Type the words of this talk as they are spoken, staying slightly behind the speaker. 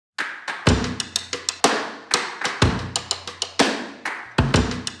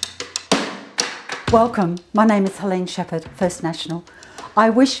Welcome, my name is Helene Shepherd, First National. I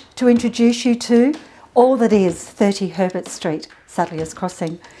wish to introduce you to all that is 30 Herbert Street, Sadliers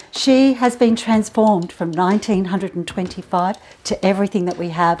Crossing. She has been transformed from 1925 to everything that we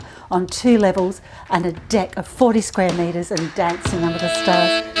have on 2 levels and a deck of 40 square metres and dancing under the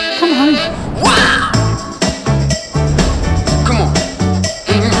stars. Come home. Wow! Come on,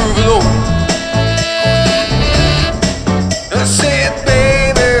 move along. I said,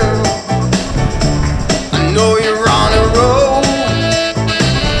 baby, I know you're on a roll.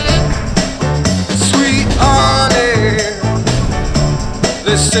 Sweet honey,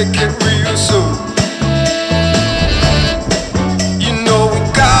 let's take it real slow. You know we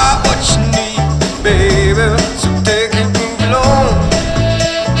got what you need, baby, so take it, move along.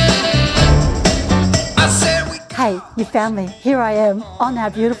 I said we... Hey, you found me. Here I am on our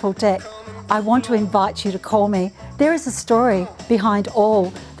beautiful deck. I want to invite you to call me. There is a story behind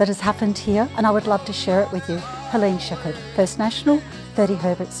all that has happened here and I would love to share it with you. Helene Shepherd, First National, 30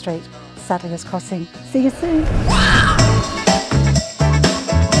 Herbert Street, Sadliers Crossing. See you soon. Wow!